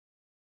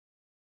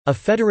A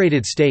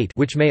federated state,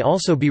 which may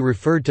also be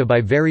referred to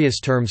by various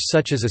terms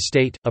such as a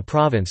state, a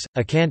province,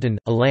 a canton,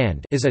 a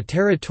land, is a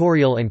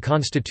territorial and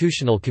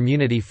constitutional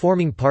community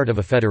forming part of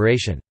a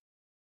federation.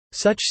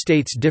 Such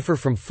states differ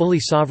from fully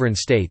sovereign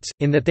states,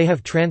 in that they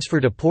have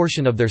transferred a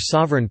portion of their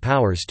sovereign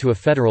powers to a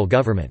federal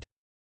government.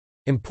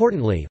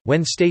 Importantly,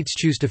 when states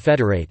choose to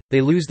federate,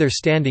 they lose their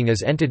standing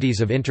as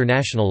entities of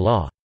international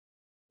law.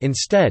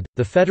 Instead,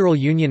 the federal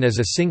union as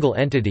a single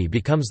entity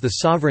becomes the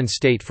sovereign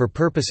state for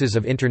purposes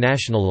of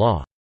international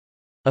law.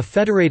 A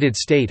federated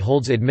state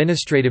holds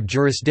administrative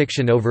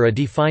jurisdiction over a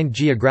defined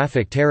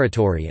geographic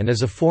territory and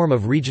is a form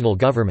of regional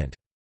government.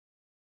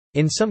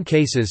 In some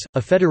cases,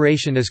 a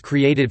federation is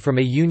created from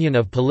a union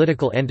of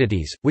political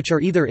entities, which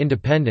are either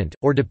independent,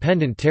 or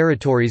dependent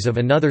territories of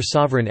another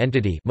sovereign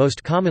entity,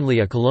 most commonly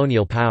a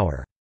colonial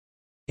power.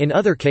 In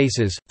other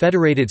cases,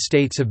 federated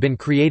states have been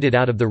created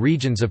out of the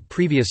regions of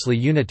previously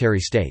unitary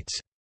states.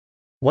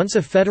 Once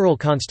a federal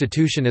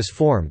constitution is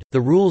formed,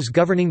 the rules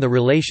governing the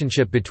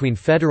relationship between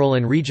federal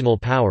and regional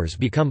powers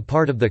become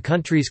part of the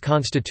country's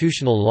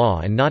constitutional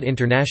law and not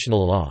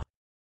international law.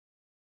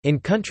 In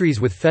countries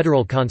with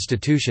federal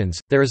constitutions,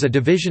 there is a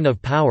division of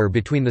power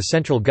between the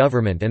central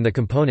government and the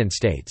component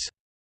states.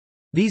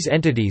 These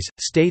entities,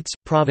 states,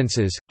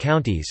 provinces,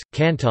 counties,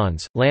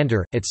 cantons,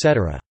 Länder,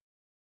 etc.,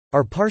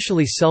 are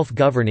partially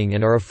self-governing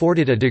and are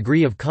afforded a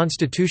degree of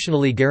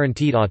constitutionally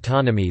guaranteed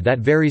autonomy that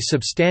varies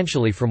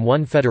substantially from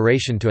one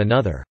federation to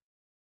another.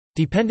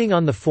 Depending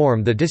on the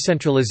form the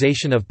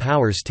decentralization of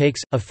powers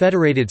takes, a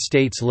federated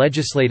state's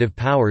legislative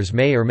powers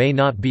may or may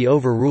not be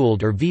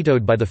overruled or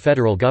vetoed by the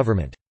federal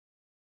government.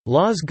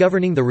 Laws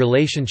governing the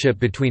relationship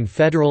between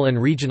federal and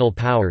regional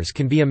powers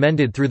can be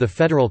amended through the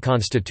federal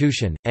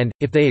constitution, and,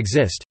 if they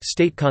exist,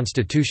 state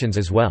constitutions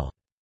as well.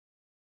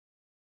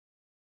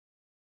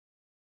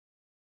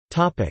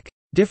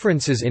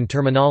 Differences in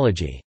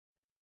terminology.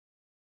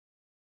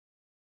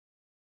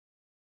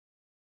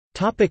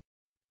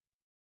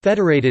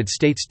 Federated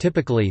states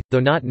typically,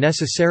 though not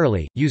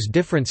necessarily, use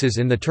differences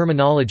in the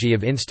terminology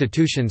of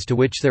institutions to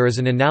which there is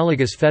an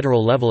analogous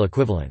federal-level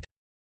equivalent.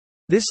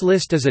 This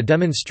list is a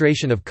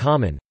demonstration of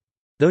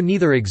common—though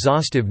neither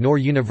exhaustive nor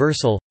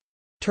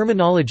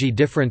universal—terminology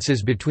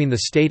differences between the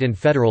state and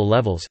federal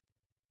levels.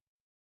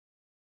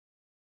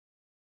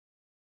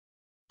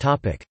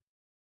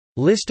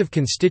 List of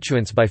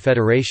constituents by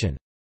federation.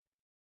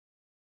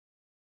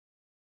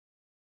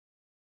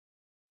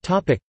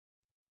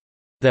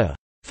 The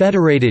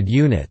federated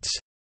units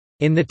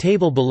in the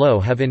table below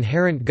have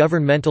inherent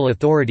governmental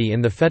authority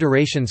in the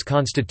federation's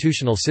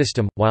constitutional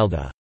system, while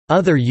the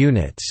other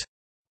units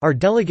are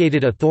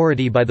delegated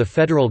authority by the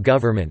federal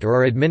government or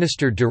are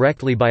administered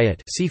directly by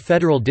it. See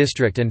Federal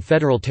District and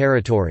Federal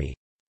Territory.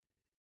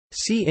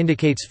 C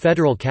indicates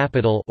federal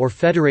capital or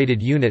federated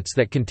units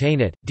that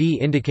contain it. D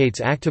indicates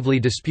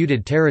actively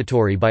disputed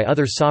territory by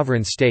other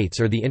sovereign states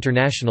or the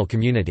international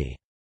community.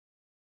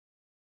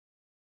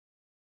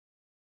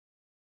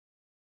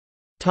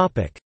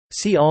 Topic.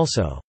 See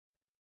also.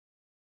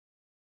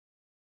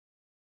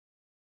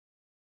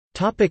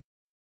 Topic.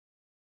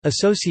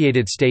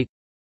 Associated state,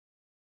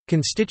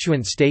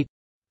 constituent state,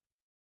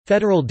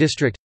 federal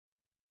district,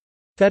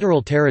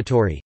 federal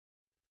territory,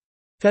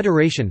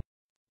 federation,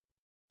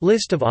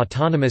 list of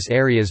autonomous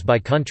areas by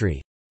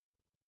country,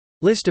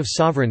 list of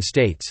sovereign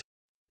states,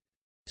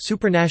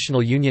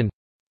 supranational union,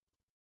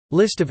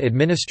 list of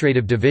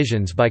administrative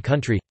divisions by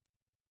country.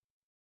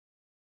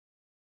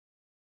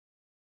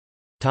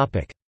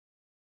 Topic.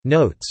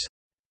 Notes.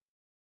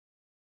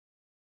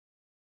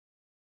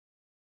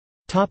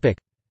 Topic.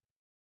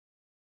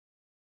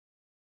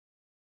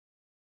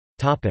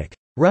 Topic.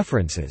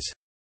 References.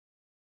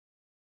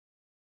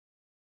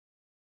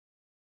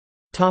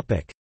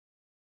 Topic.